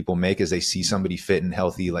mistake that people make is they see somebody fit and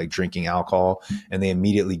healthy, like drinking alcohol, and they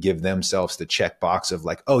immediately give themselves the check box of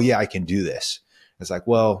like, oh yeah, I can do this. It's like,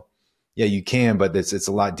 well, yeah, you can, but it's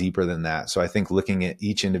a lot deeper than that. So I think looking at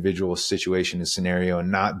each individual situation and scenario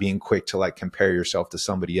and not being quick to like compare yourself to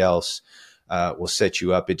somebody else will set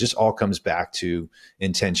you up. It just all comes back to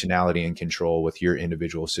intentionality and control with your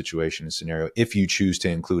individual situation and scenario. If you choose to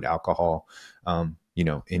include alcohol,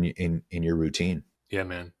 in your routine. Yeah,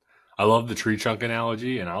 man. I love the tree trunk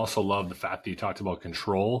analogy. And I also love the fact that you talked about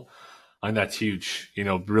control. I think that's huge,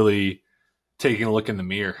 really taking a look in the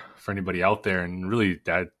mirror for anybody out there and really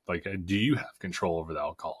that like, do you have control over the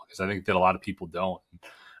alcohol? Because I think that a lot of people don't.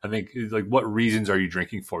 I think like, what reasons are you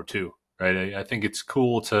drinking for too? Right. I think it's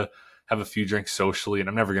cool to have a few drinks socially, and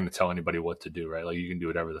I'm never going to tell anybody what to do, right? Like you can do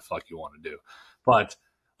whatever the fuck you want to do. But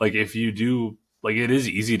like, if you do, like it is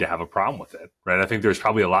easy to have a problem with it, right? I think there's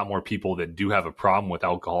probably a lot more people that do have a problem with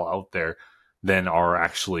alcohol out there than are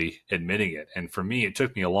actually admitting it. And for me, it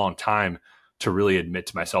took me a long time to really admit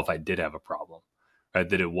to myself I did have a problem, right?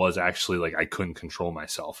 That it was actually like I couldn't control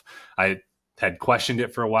myself. I had questioned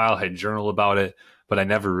it for a while, had journaled about it, but I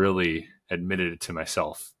never really admitted it to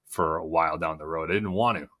myself for a while down the road. I didn't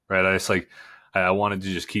want to, right? I wanted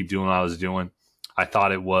to just keep doing what I was doing. I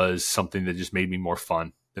thought it was something that just made me more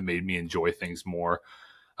fun, that made me enjoy things more.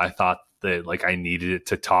 I thought that like I needed it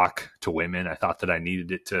to talk to women. I thought that I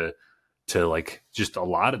needed it to like just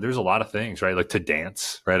there's a lot of things, right? Like to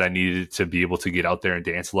dance, right? I needed it to be able to get out there and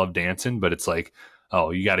dance, love dancing, but it's like,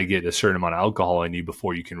 oh, you got to get a certain amount of alcohol in you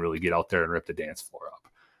before you can really get out there and rip the dance floor up,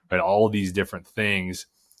 right? All of these different things.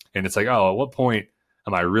 And it's like, oh, at what point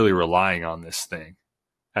am I really relying on this thing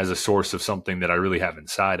as a source of something that I really have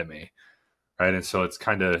inside of me, right? And so it's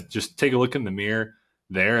kind of just take a look in the mirror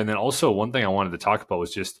there. And then also one thing I wanted to talk about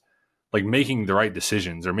was just like making the right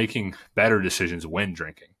decisions or making better decisions when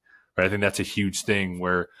drinking, right? I think that's a huge thing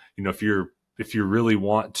where, if you really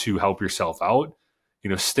want to help yourself out,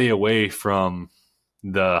 stay away from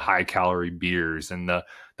the high calorie beers and the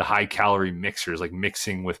high calorie mixers, like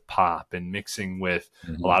mixing with pop and mixing with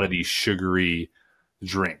a lot of these sugary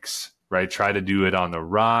drinks, right? Try to do it on the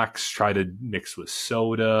rocks, try to mix with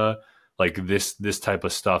soda. Like this type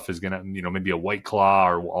of stuff is going to, maybe a White Claw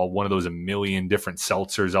or one of those a million different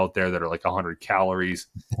seltzers out there that are like 100 calories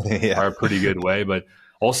are a pretty good way, but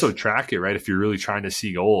also track it, right? If you're really trying to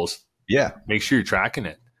see goals, make sure you're tracking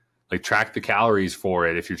it. Like track the calories for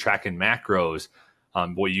it. If you're tracking macros,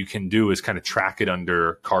 what you can do is kind of track it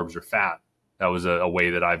under carbs or fat. That was a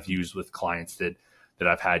way that I've used with clients that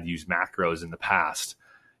I've had use macros in the past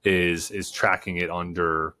is tracking it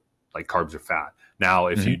under like carbs or fat. Now,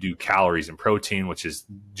 if you do calories and protein, which is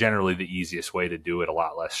generally the easiest way to do it, a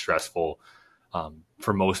lot less stressful.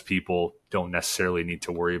 For most people, don't necessarily need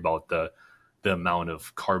to worry about the amount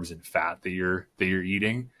of carbs and fat that you're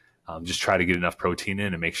eating. Just try to get enough protein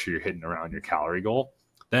in and make sure you're hitting around your calorie goal.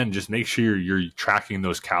 Then just make sure you're tracking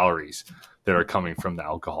those calories that are coming from the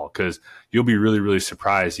alcohol, because you'll be really, really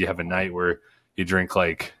surprised. You have a night where you drink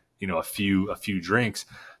like, a few drinks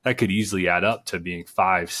that could easily add up to being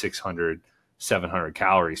 500, 600, 700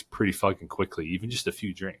 calories pretty fucking quickly, even just a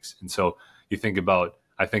few drinks. And so I think about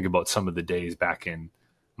some of the days back in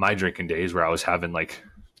my drinking days where I was having like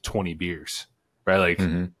 20 beers, right?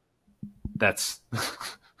 Like that's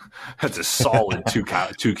a solid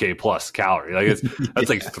 2K plus calorie. Like that's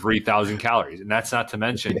like 3,000 calories. And that's not to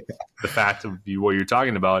mention the fact of what you're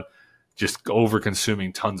talking about, just over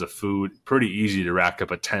consuming tons of food. Pretty easy to rack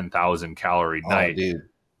up a 10,000 calorie night. Dude.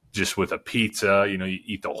 Just with a pizza, you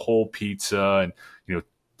eat the whole pizza, and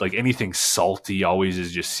like anything salty always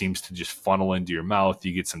seems to just funnel into your mouth.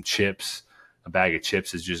 You get some chips, a bag of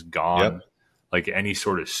chips is just gone. Yep. Like any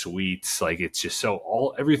sort of sweets, like it's just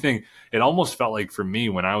everything. It almost felt like for me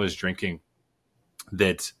when I was drinking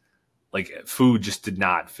that like food just did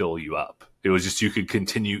not fill you up. It was just, you could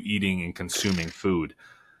continue eating and consuming food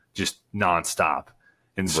just nonstop.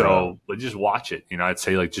 And so but just watch it. I'd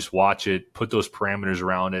say like just watch it, put those parameters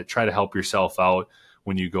around it, try to help yourself out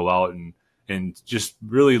when you go out and just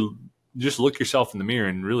really just look yourself in the mirror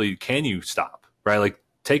and really, can you stop, right? Like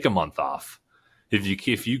take a month off.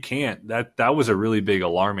 if you can't, that was a really big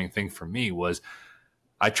alarming thing for me. Was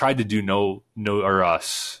I tried to do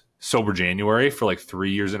sober January for like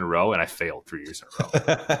 3 years in a row, and I failed 3 years in a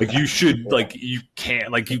row. Like you should, you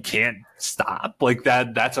can't stop like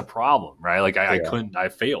that. That's a problem, right? Like I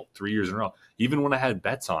failed 3 years in a row. Even when I had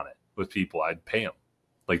bets on it with people, I'd pay them.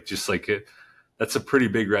 Like, just like it, that's a pretty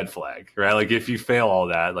big red flag, right? Like if you fail all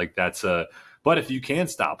that, like but if you can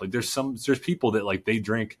stop, like there's people that like they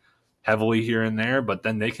drink heavily here and there, but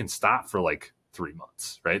then they can stop for like 3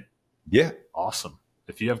 months, right? Yeah. Awesome.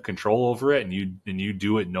 If you have control over it and you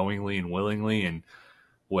do it knowingly and willingly and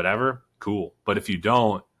whatever, cool. But if you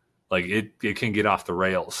don't, like it can get off the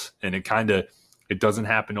rails, and it doesn't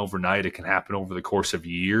happen overnight. It can happen over the course of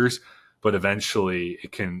years, but eventually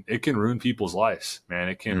it can ruin people's lives, man.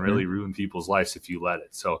 It can really ruin people's lives if you let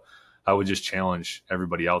it. So I would just challenge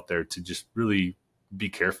everybody out there to just really be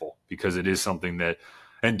careful, because it is something that,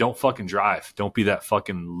 and don't fucking drive. Don't be that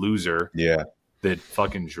fucking loser. Yeah. That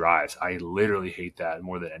fucking drives. I literally hate that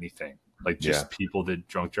more than anything. Like just people that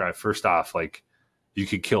drunk drive. First off, like you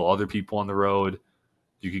could kill other people on the road.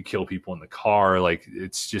 You could kill people in the car. Like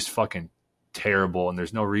it's just fucking terrible. And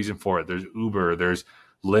there's no reason for it. There's Uber, there's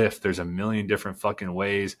Lyft, there's a million different fucking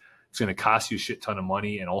ways. It's going to cost you a shit ton of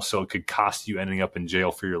money. And also it could cost you ending up in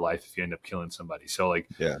jail for your life if you end up killing somebody. So like,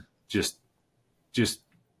 just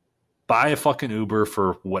buy a fucking Uber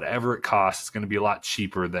for whatever it costs. It's going to be a lot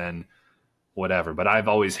cheaper than whatever. But I've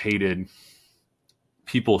always hated,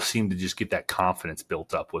 people seem to just get that confidence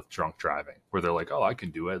built up with drunk driving where they're like, oh, I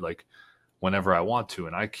can do it like whenever I want to,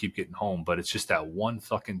 and I keep getting home. But it's just that one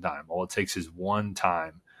fucking time. All it takes is one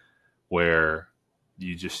time where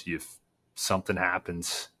something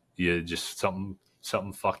happens,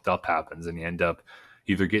 something fucked up happens, and you end up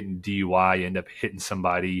either getting DUI, you end up hitting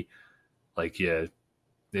somebody. Like,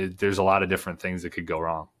 there's a lot of different things that could go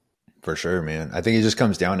wrong. For sure, man. I think it just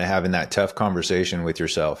comes down to having that tough conversation with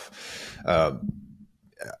yourself.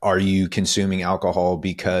 Are you consuming alcohol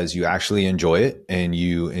because you actually enjoy it and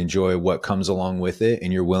you enjoy what comes along with it,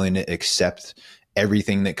 and you're willing to accept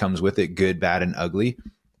everything that comes with it, good, bad, and ugly?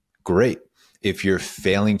 Great. If you're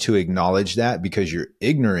failing to acknowledge that because you're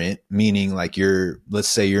ignorant, meaning like let's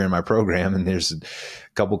say you're in my program, and there's a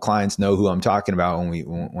couple clients know who I'm talking about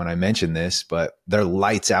when I mention this, but they're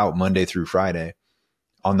lights out Monday through Friday.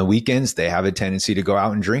 On the weekends, they have a tendency to go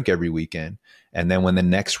out and drink every weekend. And then when the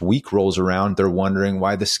next week rolls around, they're wondering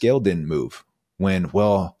why the scale didn't move.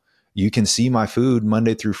 Well, you can see my food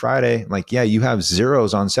Monday through Friday. Like, yeah, you have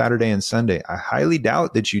zeros on Saturday and Sunday. I highly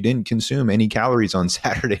doubt that you didn't consume any calories on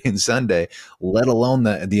Saturday and Sunday, let alone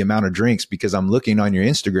the amount of drinks, because I'm looking on your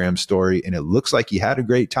Instagram story and it looks like you had a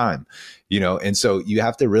great time, And so you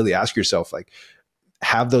have to really ask yourself, like,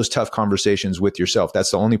 have those tough conversations with yourself. That's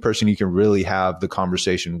the only person you can really have the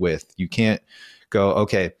conversation with. You can't go,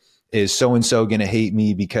 okay, is so-and-so going to hate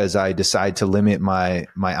me because I decide to limit my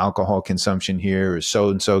alcohol consumption here? Or is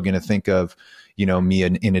so-and-so going to think of, me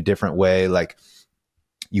in a different way? Like,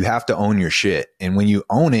 you have to own your shit. And when you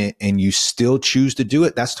own it and you still choose to do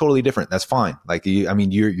it, that's totally different. That's fine. Like,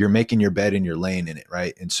 you're making your bed and you're laying in it.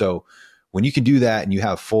 Right. And so when you can do that and you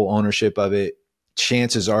have full ownership of it,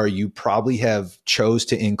 chances are you probably have chose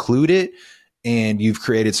to include it, and you've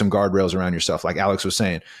created some guardrails around yourself. Like Alex was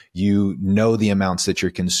saying, the amounts that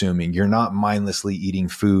you're consuming. You're not mindlessly eating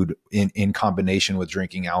food in combination with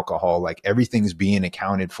drinking alcohol. Like, everything's being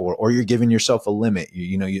accounted for, or you're giving yourself a limit.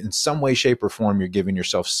 You in some way, shape, or form, you're giving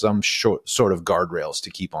yourself some sort of guardrails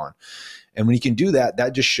to keep on. And when you can do that,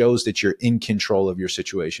 that just shows that you're in control of your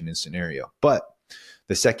situation and scenario. But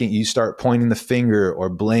the second you start pointing the finger or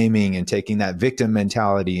blaming and taking that victim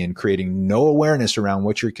mentality and creating no awareness around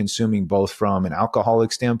what you're consuming, both from an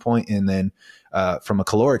alcoholic standpoint and then from a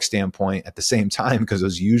caloric standpoint at the same time, because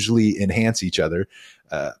those usually enhance each other,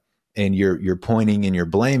 and you're pointing and you're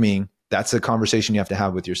blaming, that's a conversation you have to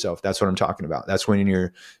have with yourself. That's what I'm talking about. That's when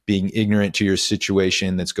you're being ignorant to your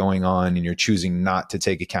situation that's going on and you're choosing not to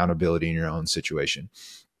take accountability in your own situation.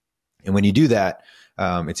 And when you do that,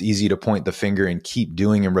 it's easy to point the finger and keep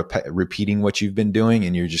doing and repeating what you've been doing.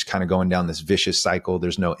 And you're just kind of going down this vicious cycle.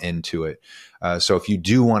 There's no end to it. So if you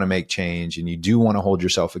do want to make change and you do want to hold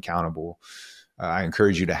yourself accountable, I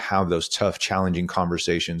encourage you to have those tough, challenging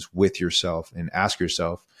conversations with yourself and ask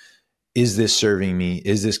yourself, is this serving me?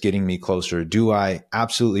 Is this getting me closer? Do I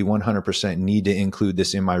absolutely 100% need to include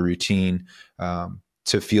this in my routine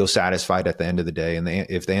to feel satisfied at the end of the day? And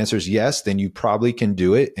if the answer is yes, then you probably can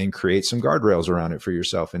do it and create some guardrails around it for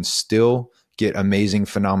yourself and still get amazing,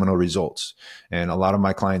 phenomenal results. And a lot of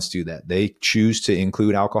my clients do that. They choose to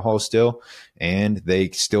include alcohol still, and they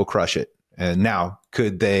still crush it. And now,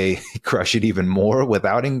 could they crush it even more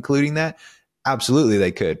without including that? Absolutely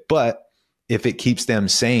they could. But if it keeps them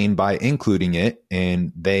sane by including it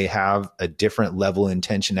and they have a different level of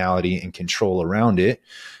intentionality and control around it,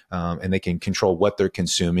 and they can control what they're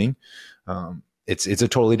consuming, it's a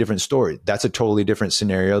totally different story. That's a totally different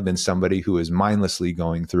scenario than somebody who is mindlessly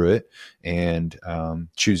going through it and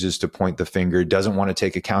chooses to point the finger, doesn't want to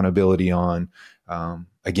take accountability on.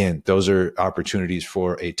 Again, those are opportunities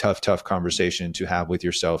for a tough conversation to have with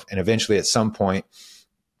yourself. And eventually at some point,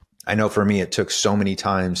 I know for me, it took so many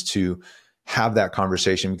times to have that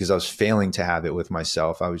conversation because I was failing to have it with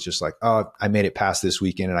myself. I was just like, oh, I made it past this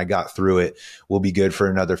weekend and I got through it. We'll be good for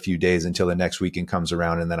another few days until the next weekend comes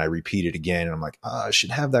around. And then I repeat it again. And I'm like, oh, I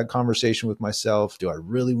should have that conversation with myself. Do I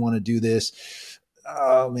really want to do this?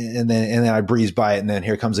 Oh man. And then I breeze by it. And then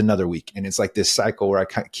here comes another week. And it's like this cycle where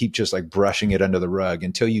I keep just like brushing it under the rug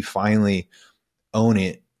until you finally own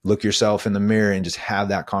it. Look yourself in the mirror and just have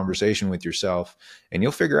that conversation with yourself, and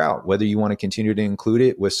you'll figure out whether you want to continue to include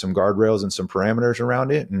it with some guardrails and some parameters around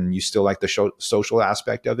it. And you still like the social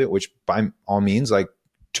aspect of it, which by all means, like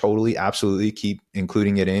totally, absolutely keep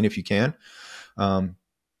including it in if you can.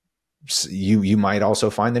 You might also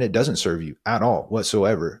find that it doesn't serve you at all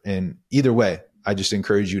whatsoever. And either way, I just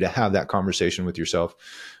encourage you to have that conversation with yourself.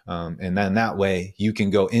 And then that way you can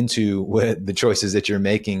go into what the choices that you're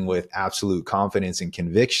making with absolute confidence and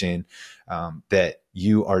conviction, that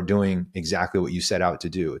you are doing exactly what you set out to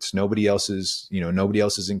do. It's nobody else's, nobody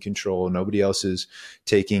else is in control. Nobody else is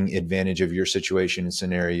taking advantage of your situation and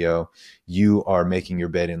scenario. You are making your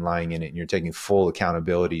bed and lying in it, and you're taking full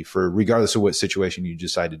accountability for regardless of what situation you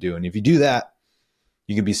decide to do. And if you do that,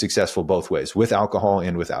 you can be successful both ways, with alcohol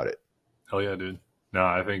and without it. Hell yeah, dude. No,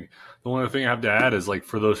 I think the one other thing I have to add is like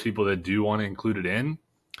for those people that do want to include it in,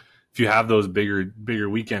 if you have those bigger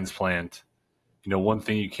weekends planned, one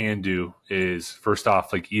thing you can do is first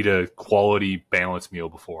off, like eat a quality balanced meal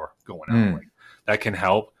before going out. Like, that can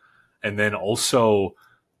help. And then also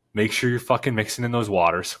make sure you're fucking mixing in those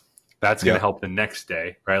waters. That's going to help the next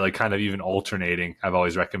day, right? Like kind of even alternating. I've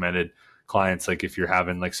always recommended clients, like if you're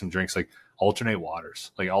having like some drinks, like alternate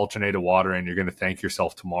waters, like alternate a water, and you're going to thank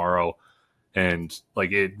yourself tomorrow. And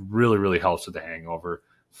like it really, really helps with the hangover.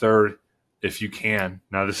 Third, if you can,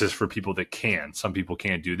 now this is for people that can, some people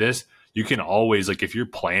can't do this. You can always, like if you're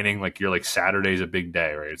planning, like you're like Saturday's a big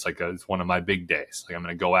day, right? It's like it's one of my big days. Like I'm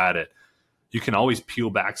going to go at it. You can always peel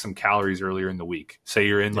back some calories earlier in the week. Say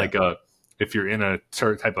you're in if you're in a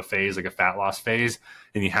certain type of phase, like a fat loss phase,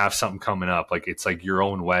 and you have something coming up, like it's like your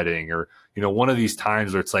own wedding or, one of these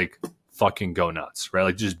times where it's like fucking go nuts, right?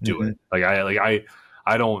 Like just do it.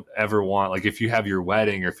 I don't ever want, like if you have your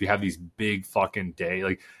wedding or if you have these big fucking day,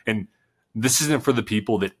 like, and this isn't for the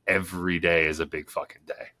people that every day is a big fucking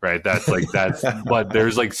day, right? But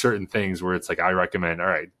there's like certain things where it's like, I recommend, all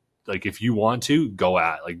right, like if you want to go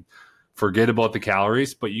at, like forget about the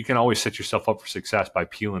calories, but you can always set yourself up for success by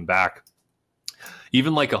peeling back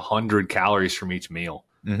even like 100 calories from each meal.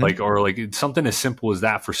 Like, or like something as simple as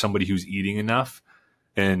that for somebody who's eating enough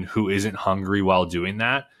and who isn't hungry while doing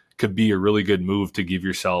that could be a really good move to give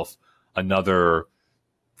yourself another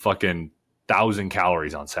fucking 1,000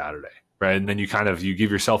 calories on Saturday, right? And then you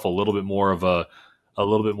give yourself a little bit more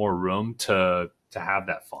room to have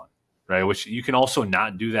that fun, right? Which you can also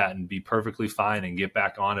not do that and be perfectly fine and get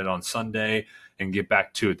back on it on Sunday and get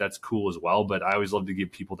back to it. That's cool as well. But I always love to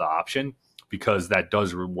give people the option because that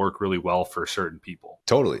does work really well for certain people.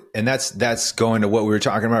 Totally. And that's going to what we were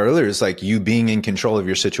talking about earlier. It's like you being in control of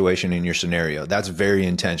your situation and your scenario. That's very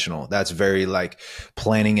intentional. That's very like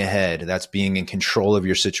planning ahead. That's being in control of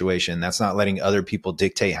your situation. That's not letting other people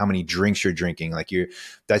dictate how many drinks you're drinking. Like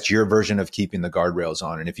that's your version of keeping the guardrails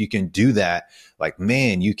on. And if you can do that, like,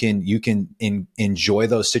 man, you can enjoy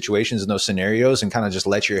those situations and those scenarios and kind of just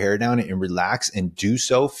let your hair down and relax and do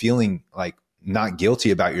so feeling like not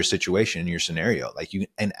guilty about your situation and your scenario, like you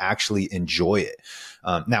and actually enjoy it.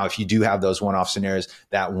 Now, if you do have those one-off scenarios,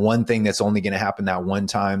 that one thing that's only going to happen that one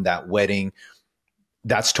time, that wedding,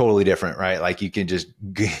 that's totally different, right? Like you can just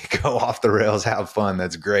go off the rails, have fun.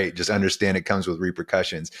 That's great. Just understand it comes with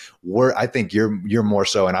repercussions. I think you're more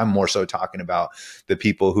so, and I'm more so talking about the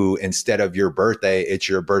people who instead of your birthday, it's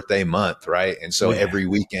your birthday month, right? And so every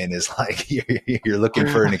weekend is like you're looking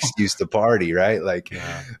for an excuse to party, right? Like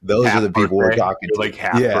those half are the people birthday. We're talking to. Like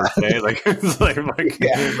half birthday, like it's like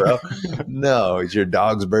yeah, bro. No, it's your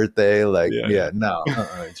dog's birthday. Like no,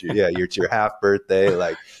 it's your half birthday,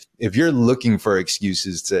 like. If you're looking for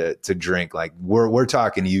excuses to drink, like we're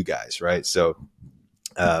talking to you guys, right? So,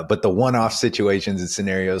 but the one-off situations and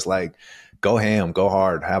scenarios, like go ham, go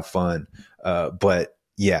hard, have fun. But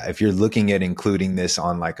yeah, if you're looking at including this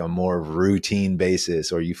on like a more routine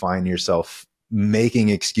basis, or you find yourself making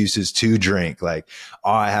excuses to drink. Like,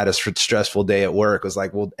 oh, I had a stressful day at work. It was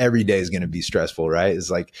like, well, every day is going to be stressful, right? It's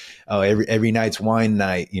like, oh, every night's wine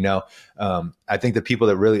night, you know? I think the people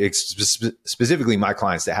that really, specifically my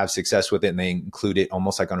clients that have success with it, and they include it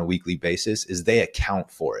almost like on a weekly basis, is they account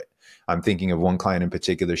for it. I'm thinking of one client in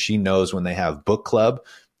particular. She knows when they have book club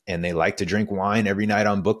and they like to drink wine every night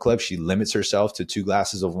on book club, she limits herself to 2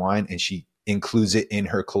 glasses of wine and she includes it in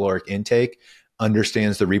her caloric intake,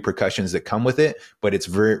 understands the repercussions that come with it, but it's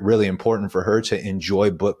really important for her to enjoy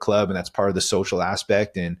book club. And that's part of the social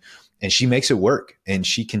aspect. And she makes it work, and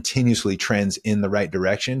she continuously trends in the right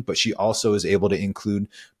direction, but she also is able to include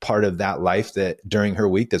part of that life that during her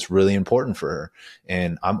week that's really important for her.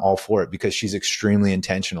 And I'm all for it because she's extremely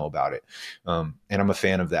intentional about it. And I'm a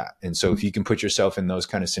fan of that. And so if you can put yourself in those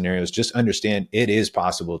kind of scenarios, just understand it is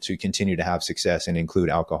possible to continue to have success and include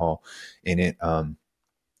alcohol in it.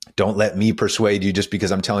 Don't let me persuade you just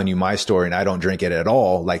because I'm telling you my story and I don't drink it at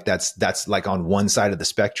all. Like that's like on one side of the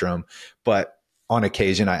spectrum, but on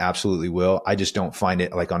occasion, I absolutely will. I just don't find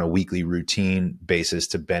it like on a weekly routine basis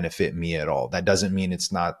to benefit me at all. That doesn't mean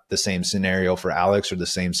it's not the same scenario for Alex or the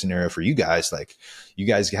same scenario for you guys. Like, you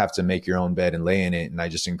guys have to make your own bed and lay in it. And I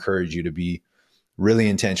just encourage you to be really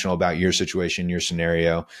intentional about your situation, your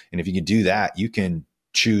scenario. And if you can do that, you can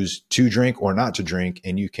choose to drink or not to drink,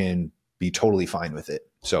 and you can be totally fine with it.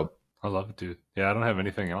 So I love it, dude. Yeah, I don't have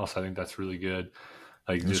anything else. I think that's really good.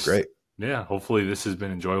 Like, that's great. Yeah, hopefully this has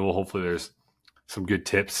been enjoyable. Hopefully there's some good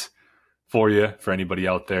tips for you, for anybody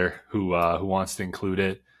out there who wants to include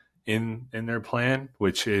it in their plan,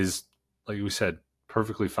 which is, like we said,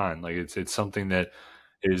 perfectly fine. Like, it's something that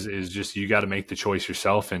is just, you got to make the choice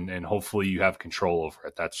yourself, and hopefully you have control over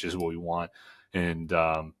it. That's just what we want. And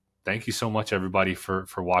thank you so much, everybody, for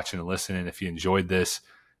watching and listening. If you enjoyed this,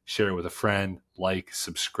 share it with a friend, like,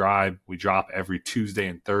 subscribe. We drop every Tuesday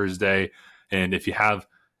and Thursday. And if you have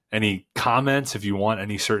any comments, if you want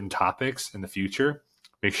any certain topics in the future,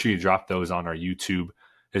 make sure you drop those on our YouTube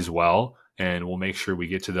as well. And we'll make sure we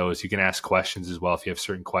get to those. You can ask questions as well. If you have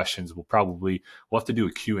certain questions, we'll have to do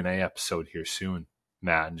a Q&A episode here soon,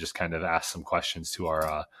 Matt, and just kind of ask some questions to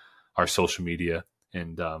our social media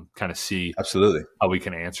and kind of see absolutely how we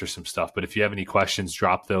can answer some stuff. But if you have any questions,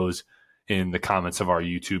 drop those in the comments of our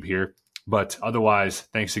YouTube here. But otherwise,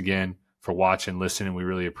 thanks again for watching, listening. We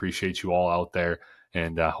really appreciate you all out there,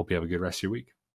 and hope you have a good rest of your week.